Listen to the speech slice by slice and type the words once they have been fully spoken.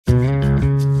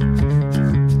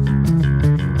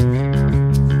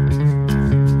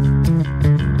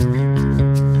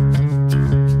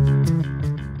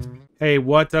Hey,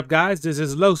 what's up, guys? This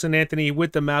is Los and Anthony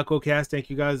with the MalcoCast. Thank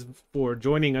you guys for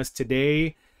joining us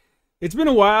today. It's been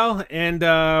a while, and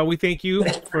we thank you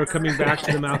for coming back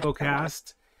to the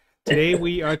MalcoCast. Today,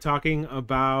 we are talking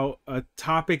about a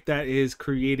topic that is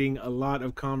creating a lot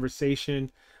of conversation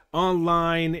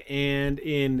online and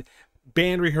in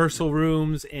band rehearsal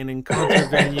rooms and in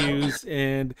concert venues,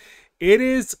 and it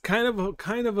is kind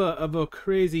of a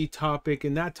crazy topic,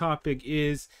 and that topic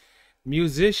is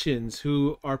musicians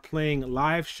who are playing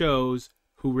live shows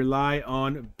who rely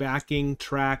on backing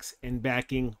tracks and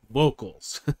backing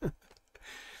vocals.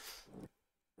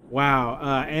 Wow.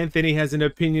 Anthony has an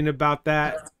opinion about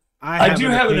that. I do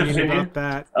have an opinion about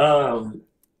that.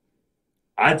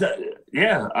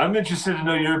 Yeah, I'm interested to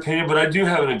know your opinion, but I do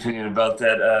have an opinion about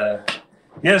that.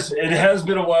 Yes, it has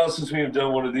been a while since we have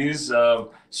done one of these.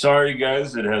 Sorry,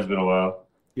 guys, it has been a while.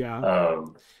 Yeah.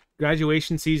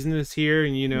 Graduation season is here,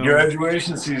 and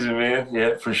Graduation season, man.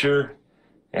 Yeah, for sure.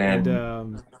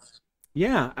 And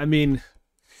yeah, I mean,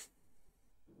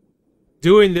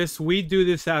 we do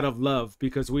this out of love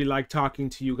because we like talking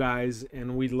to you guys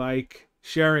and we like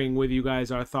sharing with you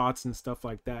guys our thoughts and stuff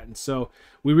like that. And so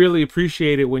we really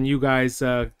appreciate it when you guys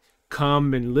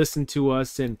come and listen to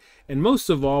us, and most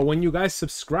of all when you guys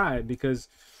subscribe, because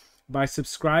by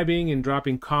subscribing and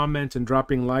dropping comments and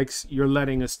dropping likes, you're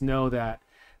letting us know that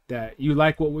you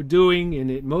like what we're doing,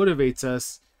 and it motivates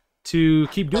us to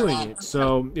keep doing it.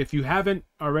 So if you haven't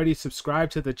already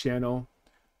subscribed to the channel,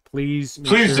 please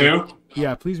do.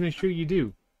 Yeah, please make sure you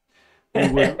do. We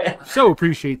would so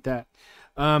appreciate that.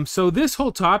 So this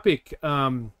whole topic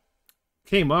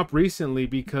came up recently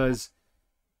because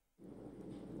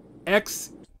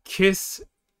ex-Kiss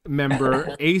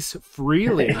member Ace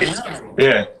Frehley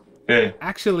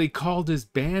actually called his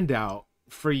band out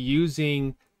for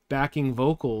using backing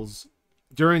vocals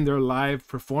during their live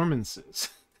performances.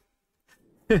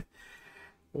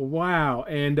 Wow.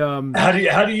 And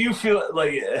how do you feel?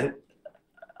 Like,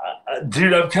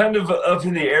 dude, I'm kind of up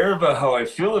in the air about how I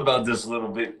feel about this a little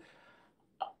bit.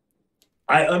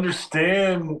 I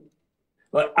understand,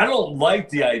 like, I don't like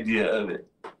the idea of it.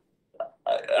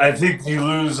 I think you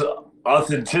lose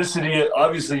authenticity.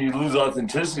 Obviously, you lose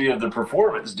authenticity of the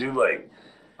performance, dude. Like,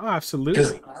 oh,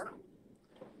 absolutely.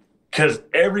 Because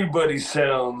everybody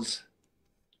sounds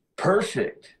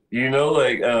perfect,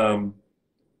 like,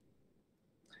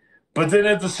 but then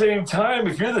at the same time,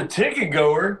 if you're the ticket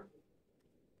goer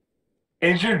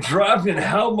and you're dropping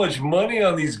how much money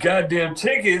on these goddamn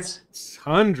tickets, it's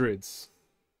hundreds,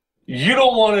 you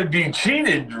don't want to be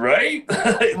cheated, right?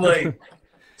 Like,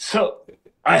 so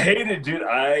I hate it, dude.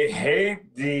 I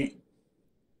hate the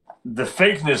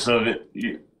fakeness of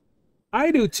it. I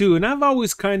do too, and I've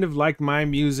always kind of liked my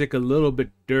music a little bit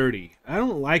dirty. I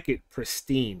don't like it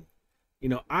pristine.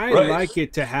 I like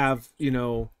it to have,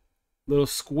 little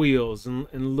squeals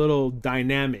and little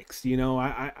dynamics.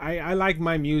 I like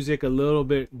my music a little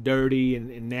bit dirty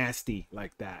and nasty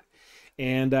like that.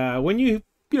 And when you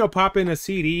pop in a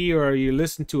CD or you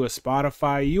listen to a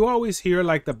Spotify, you always hear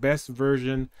like the best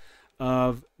version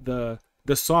of the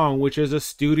song, which is a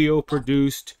studio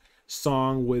produced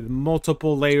song with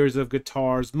multiple layers of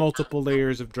guitars, multiple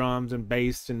layers of drums and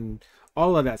bass and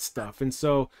all of that stuff. And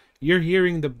so you're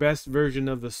hearing the best version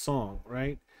of the song,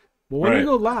 right? But when you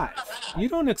go live, you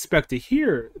don't expect to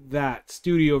hear that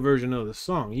studio version of the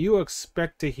song. You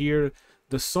expect to hear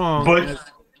the song.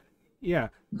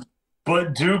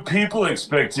 But do people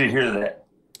expect to hear that?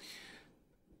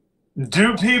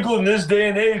 Do people in this day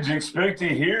and age expect to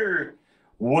hear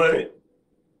what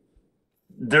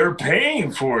they're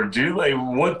paying for, dude? Like,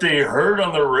 what they heard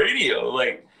on the radio?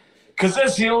 Like, because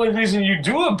that's the only reason you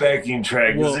do a backing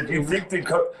track, is if you think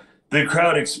the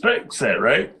crowd expects that,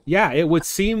 right? Yeah, it would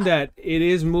seem that it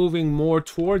is moving more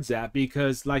towards that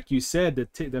because, like you said,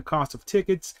 the cost of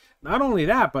tickets, not only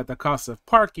that, but the cost of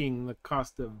parking, the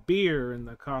cost of beer, and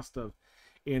the cost of,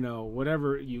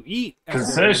 whatever you eat.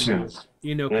 Concessions.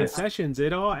 Concessions,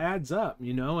 it all adds up,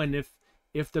 and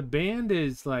if the band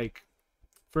is like,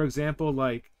 for example,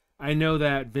 like, I know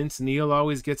that Vince Neil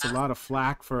always gets a lot of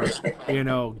flack for,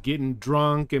 getting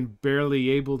drunk and barely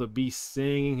able to be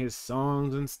singing his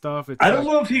songs and stuff. I don't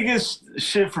know if he gets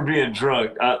shit for being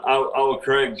drunk. I will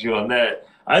correct you on that.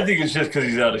 I think it's just because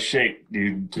he's out of shape,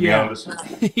 dude, to be honest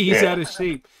with you. He's out of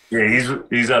shape. Yeah,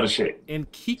 he's out of shape. And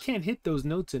he can't hit those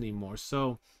notes anymore.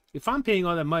 So if I'm paying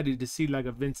all that money to see like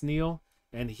a Vince Neil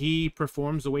and he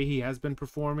performs the way he has been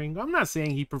performing, I'm not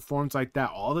saying he performs like that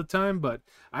all the time, but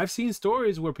I've seen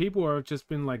stories where people have just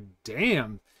been like,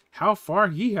 damn, how far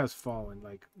he has fallen.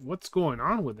 Like, what's going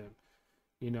on with him?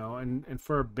 And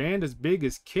for a band as big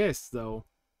as Kiss, though,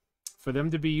 for them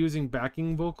to be using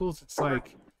backing vocals, it's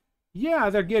like, Yeah,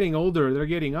 they're getting older. They're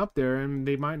getting up there, and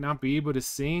they might not be able to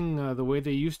sing the way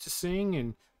they used to sing,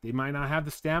 and they might not have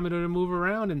the stamina to move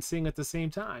around and sing at the same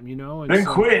time, you know. And Then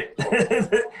so, quit. Then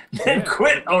yeah,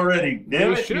 quit already.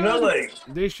 Damn they it. You know, should. like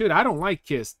They should. I don't like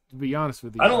Kiss, to be honest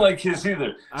with you. I don't like Kiss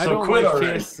either. I So don't quit like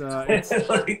already. Kiss.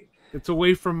 It's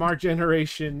away from our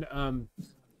generation.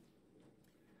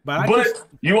 But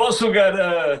you also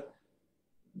got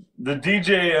the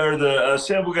DJ or the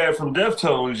sample guy from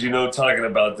Deftones, you know, talking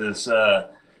about this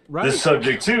right. this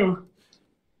subject too.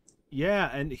 Yeah,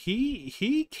 and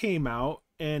he came out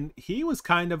and he was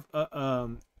kind of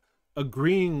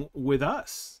agreeing with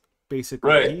us, basically.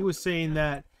 Right. He was saying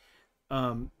that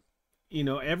you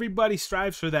know, everybody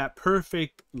strives for that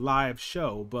perfect live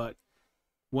show, but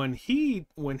when he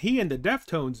and the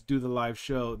Deftones do the live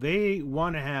show, they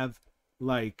want to have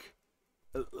like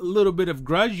a little bit of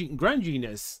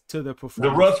grunginess to the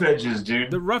performance. The rough edges,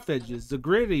 dude. The rough edges, the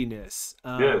grittiness.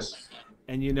 Yes.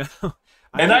 And you know,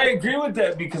 I agree with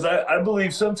that because I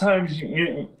believe sometimes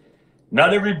you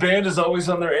not every band is always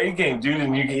on their A game, dude,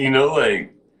 and you know,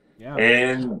 like, yeah.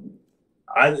 And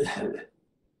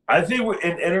I think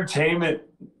in entertainment,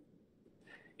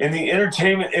 in the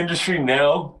entertainment industry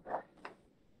now,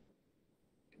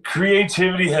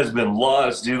 creativity has been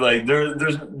lost, dude. Like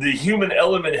there's the human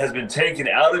element has been taken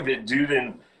out of it, dude,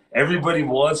 and everybody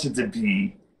wants it to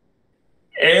be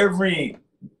every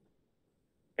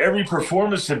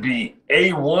performance to be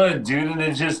A1, dude. And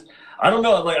it just, I don't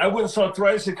know. Like I went and saw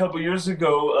Thrice a couple years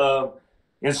ago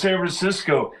in San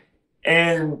Francisco,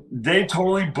 and they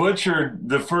totally butchered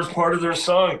the first part of their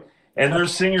song. And their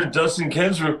singer Dustin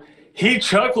Kensrue, he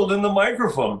chuckled in the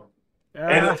microphone.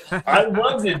 And I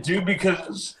loved it, dude,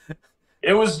 because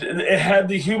it had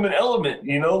the human element,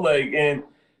 you know, like, and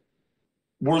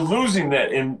we're losing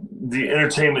that in the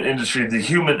entertainment industry, the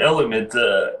human element,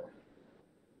 the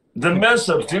mess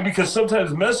ups, dude, because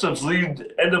sometimes mess ups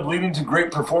end up leading to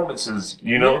great performances,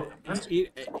 you know? Yeah,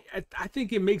 I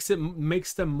think it makes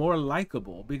them more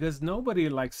likable because nobody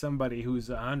likes somebody who's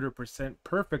 100%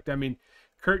 perfect. I mean,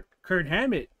 Kurt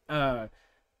Hammett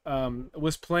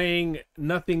was playing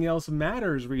Nothing Else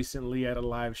Matters recently at a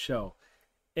live show,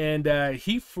 and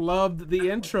he flubbed the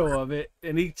intro of it,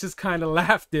 and he just kind of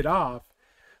laughed it off.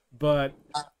 But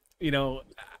you know,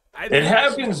 it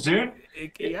happens, dude.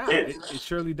 It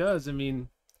surely does. I mean,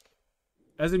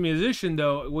 as a musician,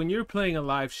 though, when you're playing a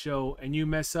live show and you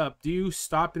mess up, do you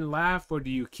stop and laugh, or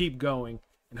do you keep going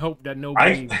and hope that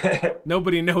nobody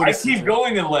notices? I keep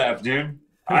going and laugh, dude.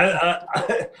 I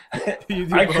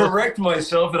correct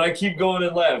myself and I keep going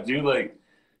and laugh, dude. Like,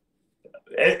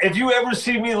 if you ever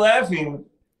see me laughing,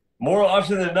 more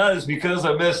often than not, it's because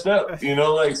I messed up, you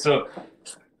know, like, so.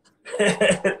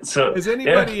 Has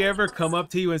anybody ever come up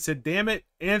to you and said, "Damn it,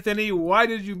 Anthony, why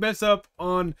did you mess up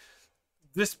on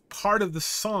this part of the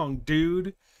song,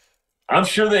 dude?" I'm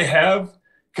sure they have,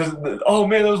 because, oh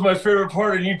man, that was my favorite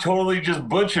part and you totally just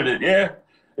butchered it. Yeah,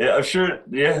 I'm sure.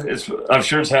 Yeah, I'm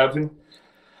sure it's happened.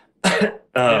 Yeah,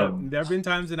 there have been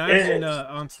times that I've been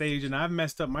on stage and I've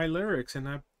messed up my lyrics,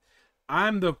 and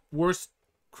I'm the worst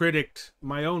critic,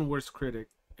 my own worst critic,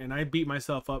 and I beat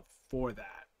myself up for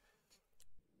that.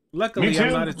 Luckily,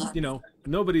 I'm not, you know,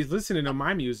 nobody's listening to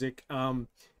my music.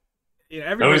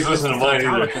 Everybody's listening to mine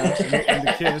and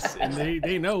the Kiss, and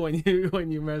they know when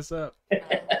you mess up.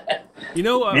 You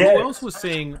know, who else was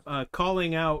saying,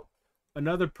 calling out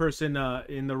another person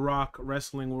in the rock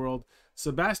wrestling world?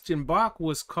 Sebastian Bach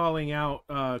was calling out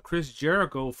Chris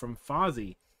Jericho from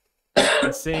Fozzy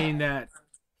and saying that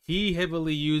he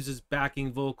heavily uses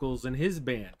backing vocals in his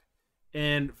band.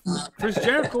 And Chris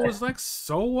Jericho was like,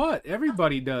 so what?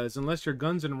 Everybody does, unless you're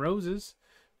Guns N' Roses,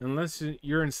 unless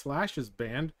you're in Slash's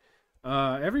band.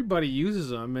 Everybody uses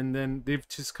them, and then they've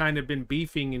just kind of been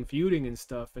beefing and feuding and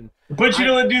stuff. But you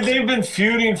know what, dude? They've been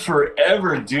feuding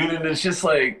forever, dude, and it's just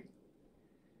like,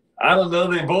 I don't know.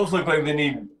 They both look like they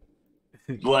need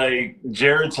like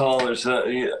Geritol or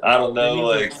something. I don't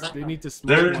know. They need to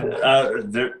smoke.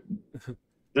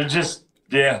 They're just,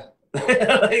 yeah.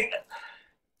 Like,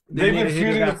 they've been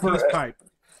feuding for pipe.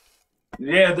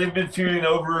 Yeah, they've been feuding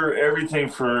over everything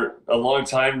for a long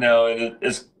time now, and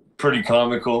it's pretty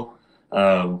comical.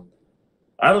 I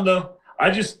don't know.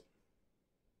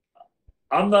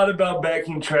 I'm not about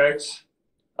backing tracks,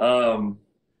 but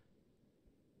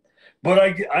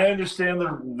I understand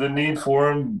the need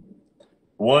for them.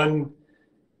 One,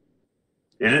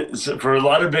 it is, for a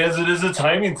lot of bands, it is a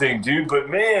timing thing, dude. But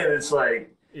man, it's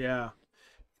like, yeah.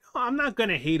 I'm not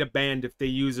gonna hate a band if they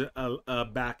use a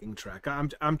backing track.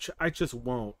 I just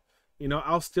won't. You know,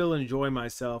 I'll still enjoy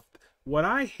myself. What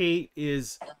I hate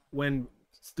is when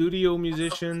studio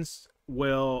musicians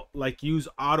will like use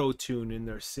auto tune in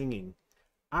their singing.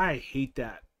 I hate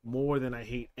that more than I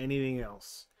hate anything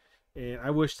else. And I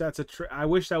wish I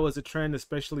wish that was a trend,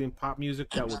 especially in pop music,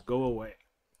 that would go away.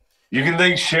 You can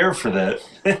thank Cher for that.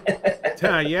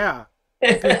 Yeah.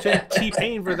 You can thank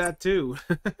T-Pain for that too.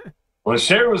 Well,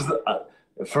 Cher was,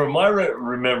 from my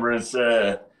remembrance,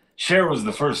 Cher was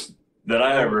the first that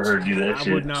I ever heard do that shit.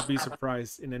 I would not be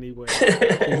surprised in any way.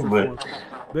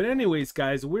 But anyways,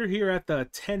 guys, we're here at the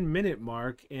 10-minute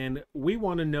mark, and we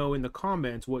want to know in the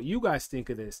comments what you guys think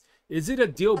of this. Is it a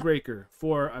deal breaker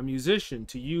for a musician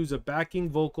to use a backing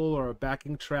vocal or a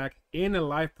backing track in a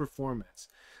live performance?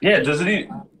 Yeah, does it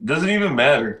even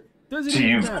matter? Does it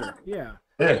even matter? Yeah.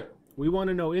 Yeah. We want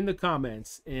to know in the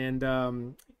comments. And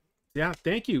yeah,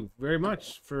 thank you very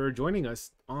much for joining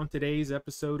us on today's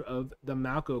episode of the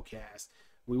Malco Cast.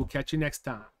 We will catch you next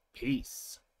time.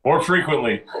 Peace. More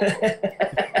frequently.